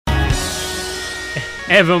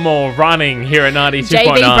evermore running here at 92.9.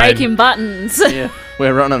 JB breaking buttons. Yeah,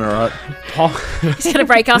 we're running all right. He's going to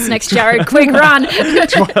break us next, Jared. Quick run.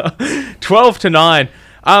 12 to 9.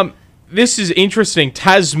 This is interesting.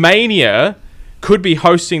 Tasmania could be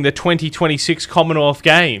hosting the 2026 Commonwealth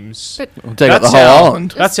Games. We'll take out the whole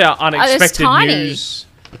island. That's our unexpected tiny. news.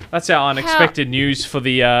 That's our unexpected news for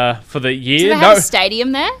the year. Do they have a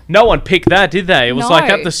stadium there? No one picked that, did they? It was No. like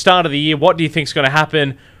at the start of the year, what do you think's going to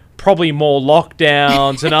happen? Probably more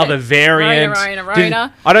lockdowns, another variant.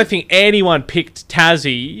 Rona. I don't think anyone picked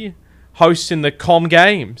Tassie hosting the Com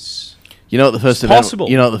Games. You know what the first event? Possible.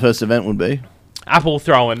 You know what the first event would be? Apple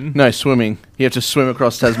throwing. No, swimming. You have to swim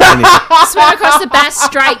across Tasmania. Swim across the Bass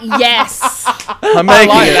Strait, yes. I'm making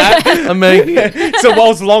like it. that. I'm making it. It's the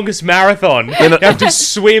world's longest marathon. You have to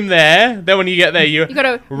swim there. Then when you get there, you Got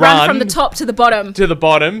to run from the top to the bottom. to the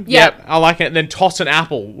bottom. Yep. I like it. And then toss an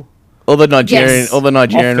apple. All the Nigerian Yes. Off runners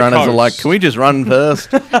the are like, coast. can we just run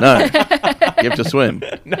first? No, you have to swim.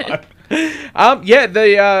 The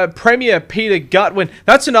Premier Peter Gutwin.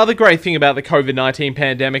 That's another great thing about the COVID-19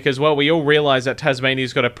 pandemic as well. We all realise that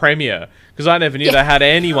Tasmania's got a premier because I never knew they had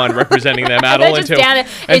anyone representing them at They're all just until down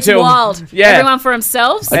it's wild. Yeah. Everyone for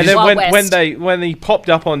themselves. And then Wild when West. they popped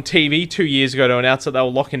up on TV 2 years ago to announce that they were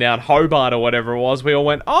locking down Hobart or whatever it was, we all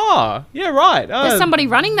went, "Oh, yeah, right." There's somebody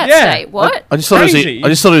running that yeah. state. What? I just thought Crazy. it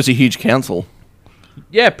was a huge council.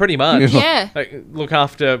 Yeah, pretty much. Yeah. Like, look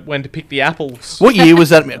after when to pick the apples. What year was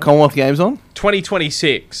that Commonwealth Games on?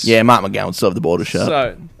 2026. Yeah, Mark McGowan still have the border shut.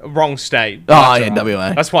 So, wrong state. Oh, That's yeah, all right.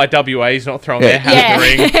 WA. That's why WA's not throwing Yeah. their hat in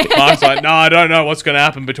the ring. Mark's like, no, I don't know what's going to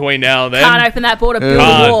happen between now and then. Can't open that border. Build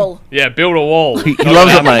Can't. a wall. Yeah, build a wall. He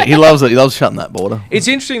loves it, mate. He loves it. He loves shutting that border. It's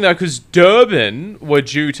interesting, though, because Durban were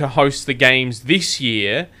due to host the games this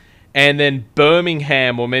year, and then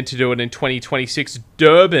Birmingham were meant to do it in 2026.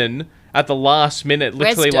 Durban, at the last minute,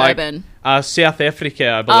 literally Where's Durban? South Africa,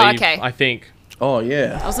 I believe. okay. I think. Oh,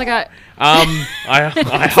 yeah. I was like, I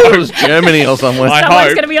I thought it was hope. Germany or somewhere. I someone's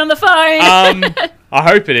hope. going to be on the phone. I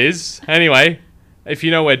hope it is. Anyway, if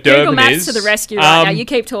you know where Google Durban Maps is, to the rescue right now. You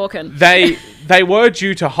keep talking. they were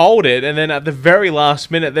due to hold it, and then at the very last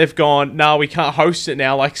minute, they've gone, no, we can't host it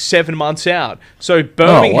now, like 7 months out. So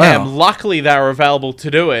Birmingham, wow. luckily they were available to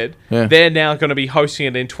do it. Yeah. They're now going to be hosting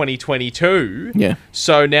it in 2022. Yeah.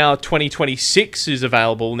 So now 2026 is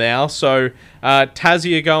available now. So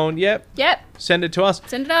Tassie are going, yep, send it to us.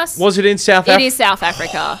 Send it us. Was it in South Africa? It is South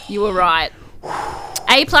Africa. You were right.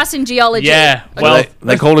 A+ in geology. Yeah, well,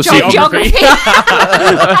 they called us Geography.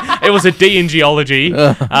 it was a D in geology,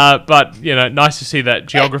 but nice to see that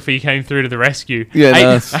geography came through to the rescue. Yeah,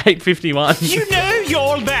 nice. 8:51. You know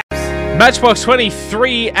you're there. Matchbox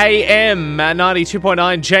 23 AM at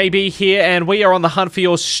 92.9. JB here, and we are on the hunt for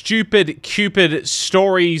your stupid Cupid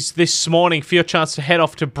stories this morning for your chance to head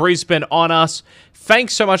off to Brisbane on us.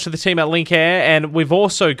 Thanks so much to the team at Link Air, and we've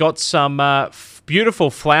also got some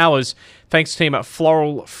beautiful flowers. Thanks to the team at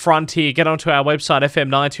Floral Frontier. Get onto our website,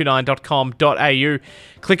 fm929.com.au.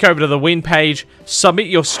 Click over to the win page. Submit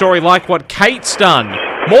your story like what Kate's done.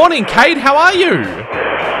 Morning, Kate. How are you?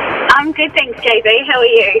 I'm good, thanks, JB. How are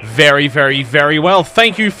you? Very, very, very well.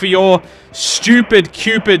 Thank you for your stupid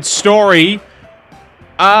Cupid story.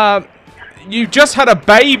 You just had a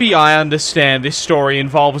baby, I understand this story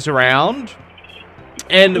involves around.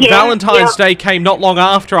 And Yeah, Valentine's Day came not long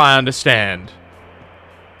after, I understand.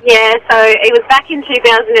 Yeah, so it was back in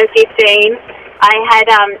 2015. I had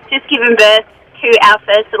just given birth to our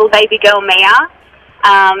first little baby girl, Mia.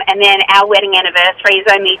 And then our wedding anniversary is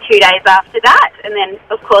only 2 days after that. And then,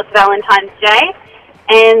 of course, Valentine's Day.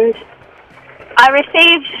 And I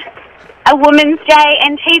received a Women's Day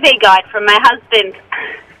and TV guide from my husband.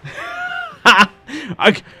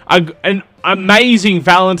 An amazing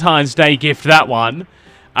Valentine's Day gift, that one.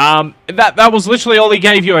 That was literally all he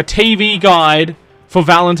gave you, a TV guide for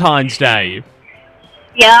Valentine's Day.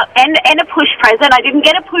 Yeah, and a push present. I didn't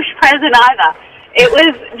get a push present either. It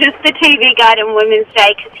was just the TV guide on Women's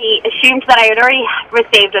Day because he assumed that I had already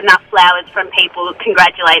received enough flowers from people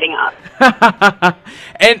congratulating us.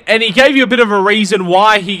 and he gave you a bit of a reason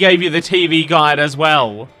why he gave you the TV guide as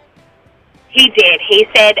well. He did. He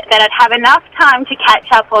said that I'd have enough time to catch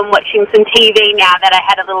up on watching some TV now that I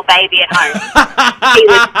had a little baby at home.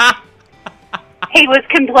 He was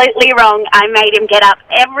completely wrong. I made him get up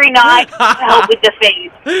every night to help with the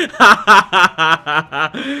feed.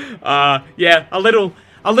 Yeah, a little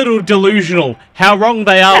delusional. How wrong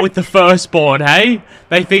they are with the firstborn, hey?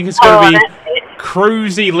 They think it's going to be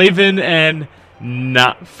cruisy living, and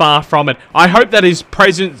nah, far from it. I hope that his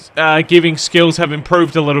present giving skills have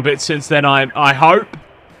improved a little bit since then. I hope.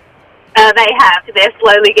 They have. They're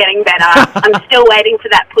slowly getting better. I'm still waiting for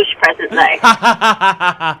that push present, though.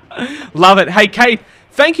 Love it. Hey, Kate,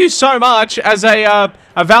 thank you so much. As a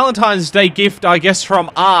Valentine's Day gift, I guess,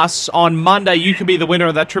 from us, on Monday, you could be the winner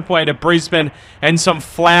of that trip away to Brisbane and some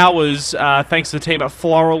flowers, thanks to the team at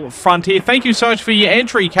Floral Frontier. Thank you so much for your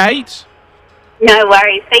entry, Kate. No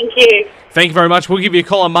worries. Thank you. Thank you very much. We'll give you a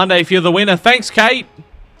call on Monday if you're the winner. Thanks, Kate.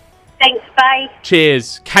 Thanks. Bye.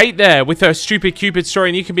 Cheers. Kate there with her Stupid Cupid story,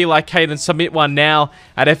 and you can be like Kate and submit one now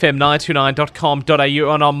at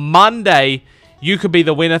fm929.com.au. And on Monday, you could be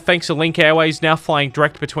the winner thanks to Link Airways, now flying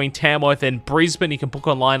direct between Tamworth and Brisbane. You can book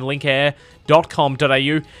online,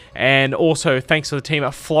 linkair.com.au. And also thanks to the team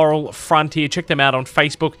at Floral Frontier. Check them out on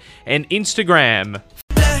Facebook and Instagram.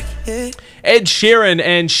 Ed Sheeran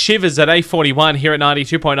and Shivers at 8:41 here at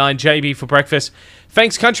 92.9 JB for breakfast.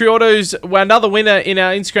 Thanks, Country Autos. We're another winner in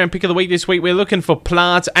our Instagram pick of the week this week. We're looking for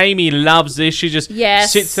plants. Amy loves this. She just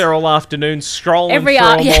sits there all afternoon scrolling through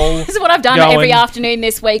them all. This is what I've done every afternoon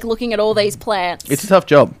this week, looking at all these plants. It's a tough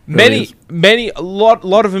job. A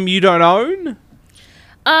lot of them you don't own?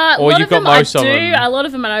 Or you've got most of them? I A lot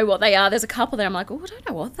of them I know what they are. There's a couple there I'm like, oh, I don't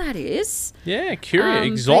know what that is. Yeah, curious.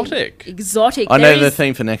 Exotic. Exotic. I know the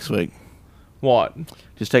theme for next week. What?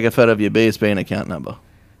 Just take a photo of your BSB and account number.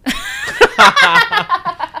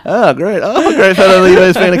 Oh, great. Oh, great photo of your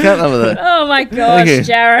BSB and account number there. Oh, my gosh,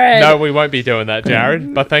 Jared. No, we won't be doing that,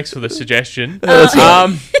 Jared, but thanks for the suggestion. What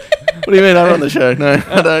do you mean I'm on the show? No,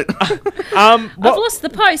 I don't. I've lost the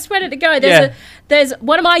post. Where did it go? There's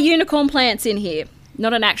one of my unicorn plants in here.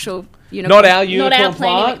 Not an actual unicorn. Not our unicorn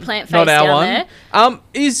plant face not our down one.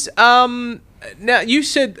 There. Now you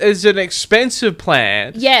said is an expensive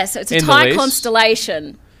plant. Yes, it's a Thai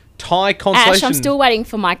constellation. Thai constellation. Ash, I'm still waiting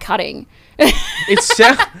for my cutting. A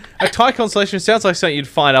Thai constellation sounds like something you'd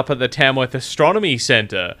find up at the Tamworth Astronomy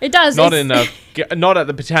Centre. It does. Not at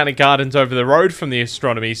the Botanic Gardens over the road from the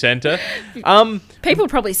Astronomy Centre. People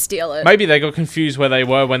probably steal it. Maybe they got confused where they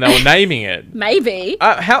were when they were naming it. Maybe.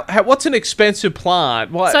 What's an expensive plant?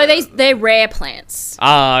 What? So they're rare plants.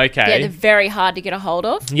 Ah, okay. Yeah, they're very hard to get a hold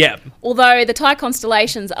of. Yeah. Although the Thai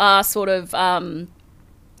constellations are sort of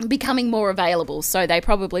becoming more available, so they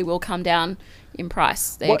probably will come down in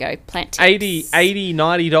price. There you go. Plant tips. $80,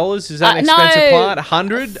 $90? Is that an expensive plant?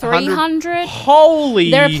 100? 300. Holy.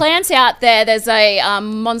 There are plants out there. There's a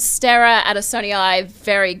Monstera addisonii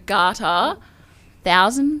variegata.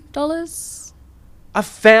 $1,000.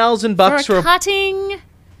 $1,000 for a cutting.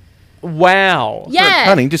 Wow. Yeah.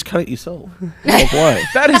 Cutting, just cut it yourself. Walk away.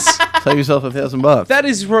 Save yourself $1,000. That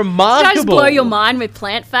is remarkable. Did I just blow your mind with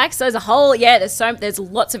plant facts? There's there's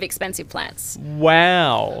lots of expensive plants.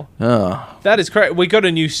 Wow. Oh. That is correct. We got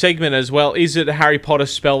a new segment as well. Is it a Harry Potter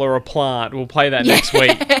spell or a plant? We'll play that next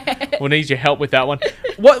week. We'll need your help with that one.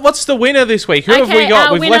 What's the winner this week? Who have we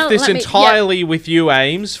got? We've left this entirely with you,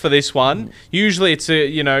 Ames, for this one. Usually it's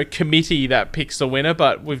a committee that picks the winner,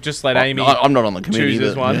 but we've just let Amy. I'm not on the committee. Choose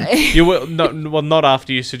this one. Yeah. You will not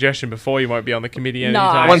after your suggestion before. You won't be on the committee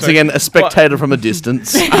anytime. Once again, a spectator from a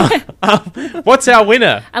distance. What's our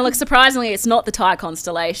winner? And look, surprisingly, it's not the Thai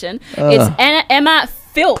constellation. It's Emma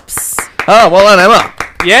Philps. Oh, well done, Emma.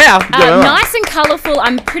 Yeah. Nice and colourful.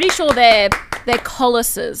 I'm pretty sure they're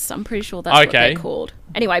colossus. I'm pretty sure that's what they're called.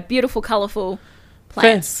 Anyway, beautiful, colourful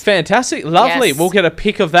plants. Fantastic. Lovely. Yes. We'll get a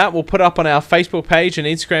pic of that. We'll put it up on our Facebook page and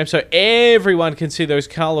Instagram so everyone can see those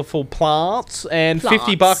colourful plants. And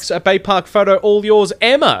 $50 a Bay Park photo, all yours,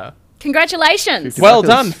 Emma. Congratulations. Well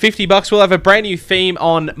done. $50. We'll have a brand new theme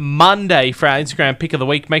on Monday for our Instagram pick of the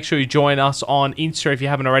week. Make sure you join us on Insta if you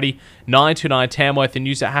haven't already. 929 Tamworth and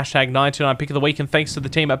use that hashtag 929 pick of the week. And thanks to the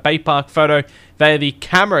team at Bay Park Photo. They are the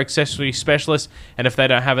camera accessory specialists. And if they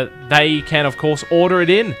don't have it, they can, of course, order it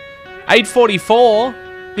in.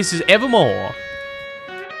 8:44. This is Evermore.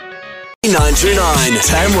 929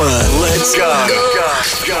 Tamworth. Let's go.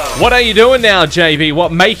 What are you doing now, JB?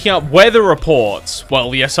 What, making up weather reports?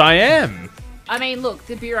 Well, yes, I am. I mean, look,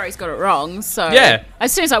 the Bureau's got it wrong, so... Yeah.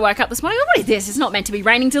 As soon as I woke up this morning, what is this? It's not meant to be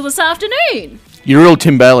raining till this afternoon. You're real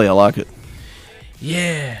Tim Bailey, I like it.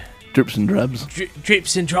 Yeah. Drips and drabs.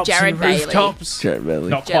 Drips and drops Jared and Bailey. rooftops. Jared Bailey.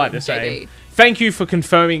 Not quite the same. JB. Thank you for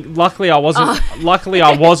confirming. Luckily, I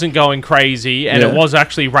wasn't going crazy, and it was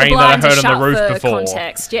actually rain that I heard on the roof before.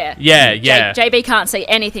 Context, yeah. Yeah. JB can't see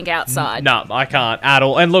anything outside. No, I can't at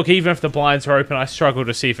all. And look, even if the blinds are open, I struggle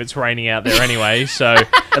to see if it's raining out there anyway. So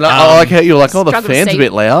And I like how you're like, oh, the Struggle to fan's a see.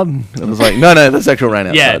 bit loud. And I was like, no, that's actual rain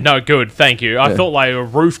outside. Yeah, no, good. Thank you. I thought like a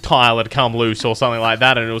roof tile had come loose or something like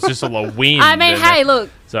that, and it was just a lot of wind. I mean, hey, look.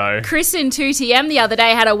 So Chris in 2TM the other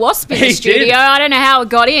day had a wasp in He the studio. did. I don't know how it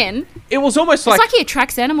got in. it was almost It's like like he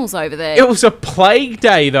attracts animals over there. it was a plague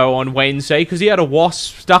day though on Wednesday because he had a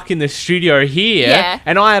wasp stuck in the studio here, Yeah.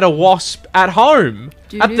 and I had a wasp at home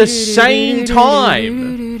at the same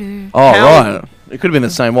time. Oh, How- right. It could have been the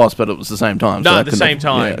same wasp, but it was the same time. No, so at the same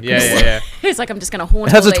time. Yeah. It's like, I'm just going to haunt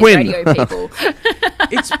It has all a these twin. radio people.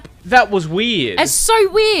 That was weird. It's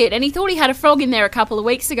so weird. And he thought he had a frog in there a couple of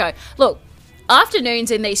weeks ago. Look,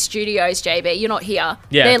 afternoons in these studios, JB, you're not here.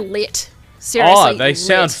 Yeah. They're lit. Seriously. They lit.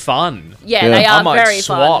 sound fun. Yeah, Yeah. they I are might very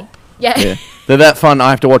swap. fun. Yeah. Yeah. They're that fun, I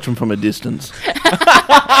have to watch them from a distance.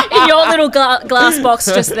 In your little glass box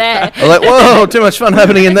just there. I'm like, whoa, too much fun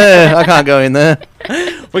happening in there. I can't go in there.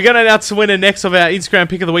 We're going to announce the winner next of our Instagram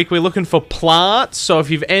pick of the week. We're looking for plants. So if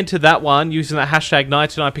you've entered that one using that hashtag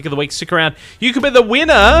 99 pick of the week, stick around. You could be the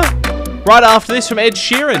winner right after this from Ed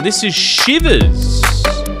Sheeran. This is Shivers.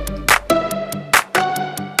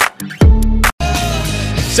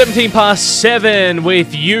 7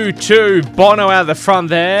 with U2. Bono out the front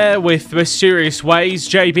there with Mysterious Ways.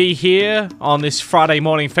 JB here on this Friday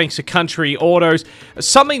morning thanks to Country Autos.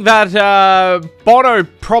 Something that Bono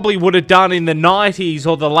probably would have done in the 90s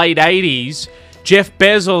or the late 80s. Jeff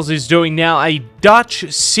Bezos is doing now. A Dutch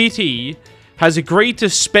city has agreed to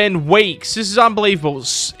spend weeks. This is unbelievable.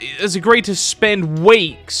 Has agreed to spend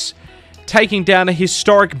weeks taking down a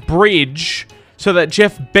historic bridge so that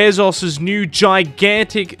Jeff Bezos' new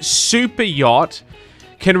gigantic super yacht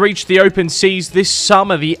can reach the open seas this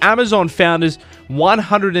summer. The Amazon founder's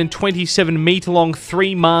 127-meter-long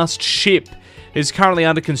 3-mast ship is currently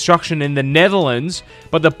under construction in the Netherlands,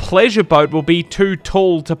 but the pleasure boat will be too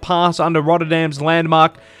tall to pass under Rotterdam's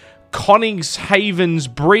landmark Koningshaven's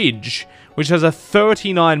Bridge, which has a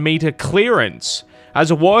 39-meter clearance. As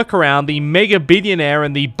a workaround, the mega billionaire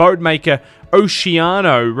and the boat maker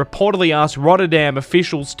Oceano reportedly asked Rotterdam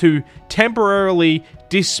officials to temporarily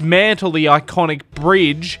dismantle the iconic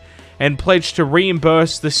bridge and pledged to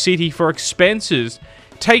reimburse the city for expenses.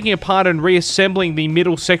 Taking apart and reassembling the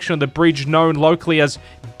middle section of the bridge, known locally as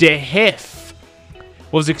De Hef,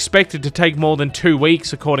 was expected to take more than 2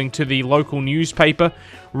 weeks, according to the local newspaper.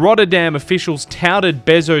 Rotterdam officials touted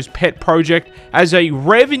Bezos' pet project as a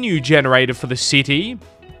revenue generator for the city.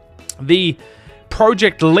 The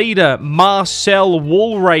project leader Marcel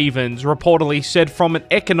Woolravens reportedly said, from an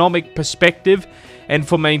economic perspective and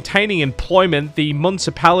for maintaining employment, the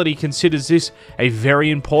municipality considers this a very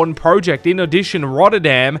important project. In addition,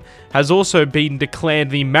 Rotterdam has also been declared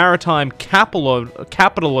the maritime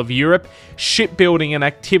capital of Europe. Shipbuilding and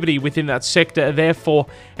activity within that sector are therefore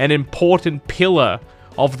an important pillar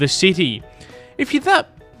of the city. If you're that...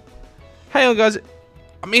 Hang on, guys.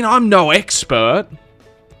 I mean, I'm no expert.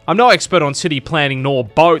 I'm no expert on city planning nor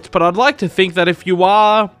boats, but I'd like to think that if you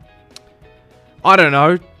are... I don't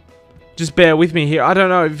know. Just bear with me here. I don't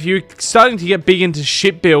know. If you're starting to get big into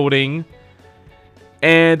shipbuilding,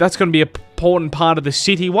 and that's going to be an important part of the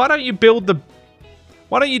city, why don't you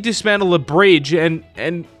dismantle the bridge and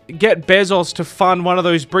get Bezos to fund one of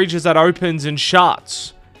those bridges that opens and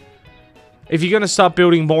shuts? If you're going to start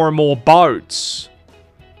building more and more boats,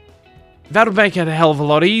 that would make it a hell of a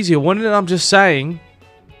lot easier, wouldn't it? I'm just saying.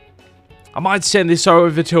 I might send this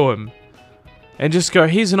over to him and just go,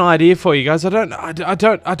 here's an idea for you guys. I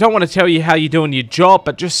don't want to tell you how you're doing your job,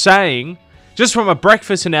 but just saying, just from a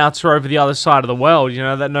breakfast announcer over the other side of the world, you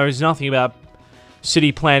know, that knows nothing about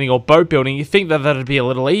city planning or boat building, you think that that'd be a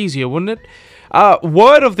little easier, wouldn't it?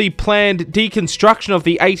 Word of the planned deconstruction of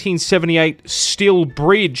the 1878 steel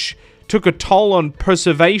bridge took a toll on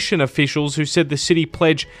preservation officials, who said the city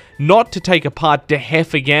pledged not to take apart De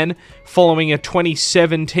Hef again following a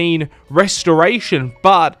 2017 restoration,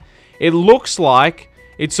 but it looks like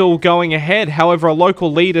it's all going ahead. However, a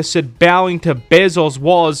local leader said bowing to Bezos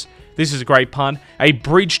was, this is a great pun, a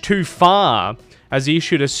bridge too far, as he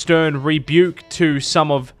issued a stern rebuke to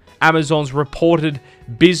some of Amazon's reported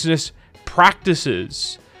business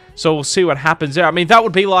practices. So we'll see what happens there. I mean, that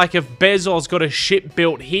would be like if Bezos got a ship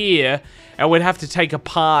built here and we'd have to take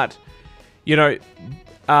apart, you know,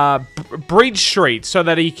 Bridge Street so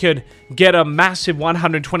that he could get a massive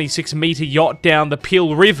 126-meter yacht down the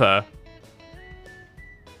Peel River.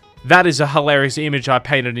 That is a hilarious image I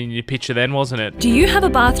painted in your picture then, wasn't it? Do you have a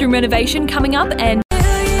bathroom renovation coming up? And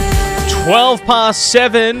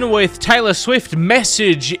 7 with Taylor Swift,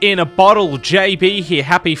 Message in a Bottle. JB here.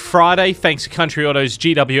 Happy Friday. Thanks to Country Autos,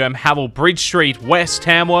 GWM, Havel, Bridge Street, West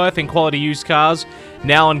Tamworth, and Quality Used Cars.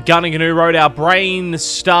 Now on Gunninganoo Road, our brain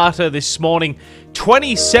starter this morning.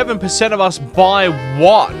 27% of us buy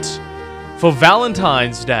what for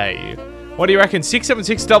Valentine's Day? What do you reckon?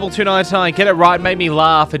 676-2299. Get it right. Made me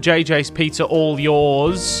laugh. At JJ's Pizza, all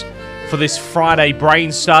yours for this Friday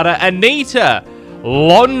brain starter. Anita,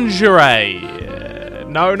 lingerie.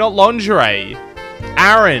 No, not lingerie.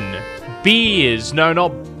 Aaron, beers. No,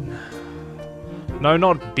 not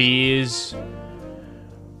beers.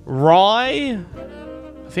 Rye?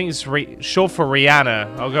 I think it's short for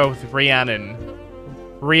Rihanna. I'll go with Rhiannon.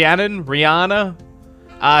 Rihanna?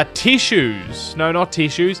 Tissues. No, not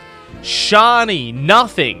tissues. Shani,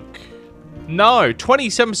 nothing. No,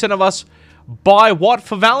 27% of us buy what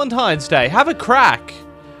for Valentine's Day? Have a crack.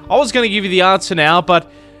 I was going to give you the answer now, but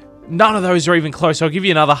none of those are even close. I'll give you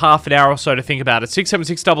another half an hour or so to think about it.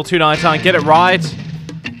 676-2299. Get it right.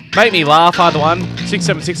 Make me laugh, either one.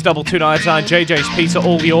 676-2299. JJ's Pizza,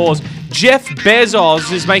 all yours. Jeff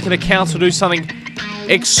Bezos is making a council do something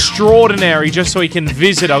extraordinary just so he can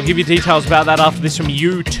visit. I'll give you details about that after this from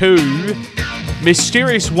U2.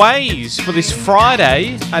 Mysterious Ways for this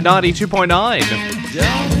Friday at 92.9.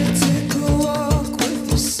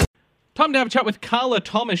 Time to have a chat with Carla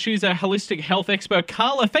Thomas. She's a holistic health expert.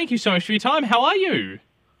 Carla, thank you so much for your time. How are you?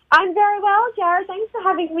 I'm very well, Jared. Thanks for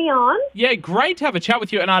having me on. Yeah, great to have a chat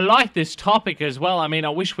with you. And I like this topic as well. I mean, I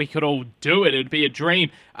wish we could all do it. It'd be a dream.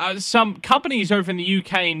 Some companies over in the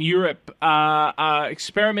UK and Europe are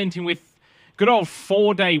experimenting with good old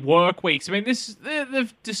 4-day work weeks. I mean,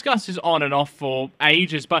 they've discussed this on and off for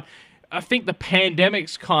ages, but I think the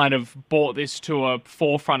pandemic's kind of brought this to a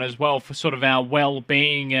forefront as well for sort of our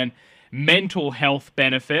well-being and mental health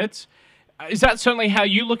benefits. Is that certainly how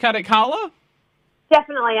you look at it, Carla?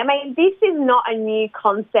 Definitely. I mean, this is not a new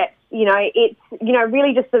concept. You know, it's,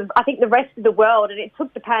 really just, I think the rest of the world, and it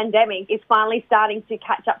took the pandemic, is finally starting to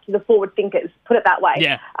catch up to the forward thinkers, put it that way.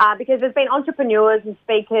 Yeah. Because there's been entrepreneurs and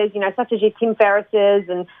speakers, such as your Tim Ferrisses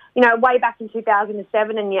and, way back in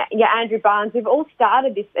 2007 and your Andrew Barnes, who've all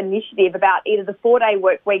started this initiative about either the 4-day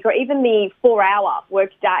work week or even the 4-hour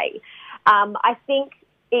work day. I think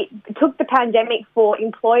it took the pandemic for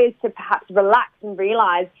employers to perhaps relax and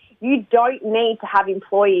realise you don't need to have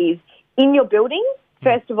employees in your building,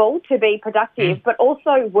 first of all, to be productive, but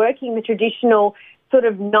also working the traditional sort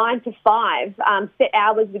of 9 to 5 set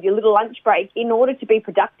hours with your little lunch break in order to be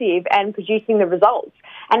productive and producing the results.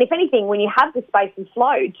 And if anything, when you have the space and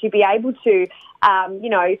flow to be able to,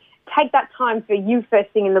 take that time for you first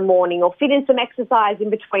thing in the morning or fit in some exercise in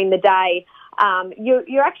between the day,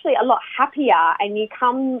 you're actually a lot happier and you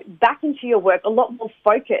come back into your work a lot more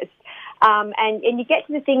focused. And you get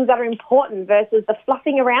to the things that are important versus the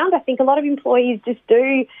fluffing around. I think a lot of employees just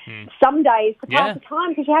do some days to pass the time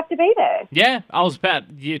because you have to be there. Yeah,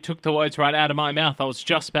 you took the words right out of my mouth. I was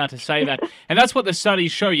just about to say that. And that's what the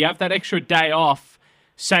studies show. You have that extra day off.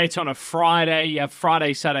 Say it's on a Friday, you have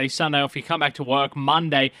Friday, Saturday, Sunday off, you come back to work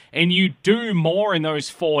Monday, and you do more in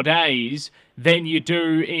those 4 days than you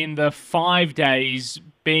do in the 5 days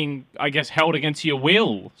being, I guess, held against your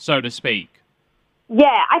will, so to speak.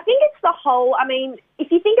 Yeah, I think it's the whole,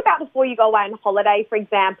 if you think about before you go away on holiday, for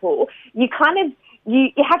example, you kind of,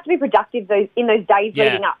 you have to be productive in those days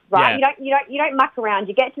leading up, right? Yeah. You don't muck around.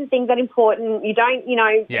 You get to the things that are important. You don't,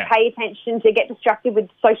 pay attention to get distracted with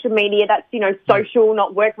social media. That's, social,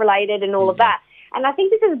 not work related and all of that. And I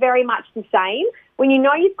think this is very much the same. When you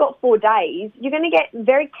know you've got 4 days, you're going to get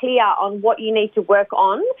very clear on what you need to work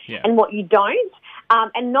on and what you don't.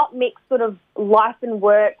 And not mix sort of life and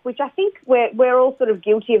work, which I think we're all sort of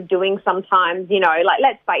guilty of doing sometimes, like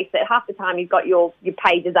let's face it, half the time you've got your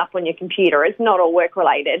pages up on your computer. It's not all work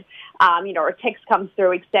related, or a text comes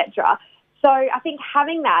through, etc. So I think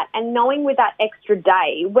having that and knowing with that extra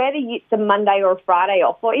day, whether it's a Monday or a Friday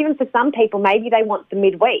off, or even for some people, maybe they want the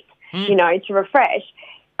midweek, to refresh.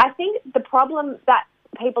 I think the problem that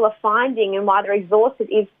people are finding and why they're exhausted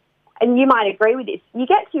is, and you might agree with this, you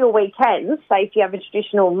get to your weekends, say if you have a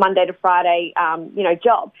traditional Monday to Friday,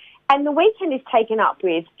 job, and the weekend is taken up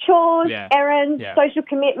with chores, errands, social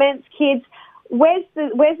commitments, kids. Where's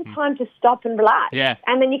the time to stop and relax? Yeah.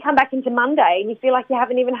 And then you come back into Monday and you feel like you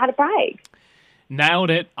haven't even had a break. Nailed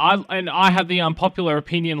it. I had the unpopular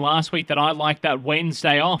opinion last week that I like that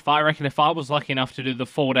Wednesday off. I reckon if I was lucky enough to do the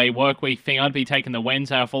 4-day work week thing, I'd be taking the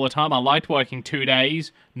Wednesday off all the time. I liked working 2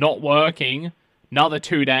 days, not working, another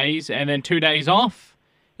 2 days, and then 2 days off.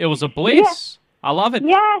 It was a bliss. Yeah. I love it.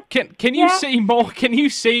 Yeah. Can you see more? Can you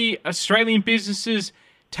see Australian businesses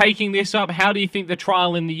taking this up? How do you think the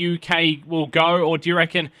trial in the UK will go? Or do you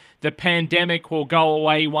reckon the pandemic will go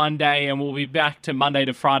away one day and we'll be back to Monday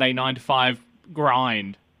to Friday, 9 to 5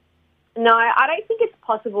 grind? No, I don't think it's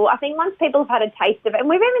possible. I think once people have had a taste of it, and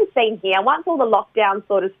we've even seen here, once all the lockdowns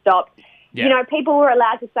sort of stopped, Yeah. You know, people were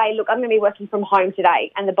allowed to say, look, I'm going to be working from home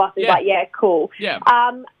today. And the boss is like, yeah, cool. Yeah.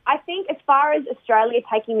 I think as far as Australia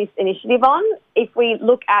taking this initiative on, if we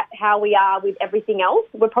look at how we are with everything else,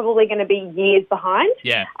 we're probably going to be years behind,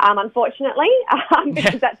 unfortunately,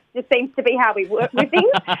 because that just seems to be how we work with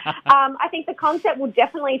things. I think the concept will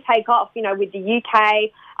definitely take off, you know, with the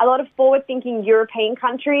UK, a lot of forward-thinking European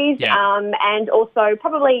countries, and also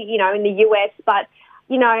probably, you know, in the US, but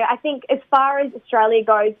you know, I think as far as Australia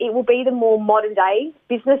goes, it will be the more modern-day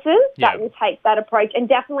businesses that will take that approach, and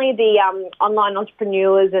definitely the online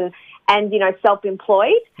entrepreneurs and you know,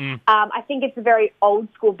 self-employed. I think it's the very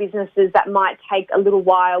old-school businesses that might take a little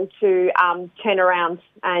while to turn around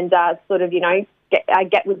and sort of, you know,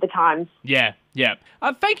 get with the times. Yeah.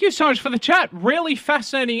 Thank you so much for the chat. Really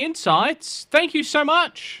fascinating insights. Thank you so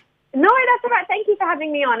much. No, that's all right. Thank you for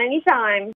having me on anytime.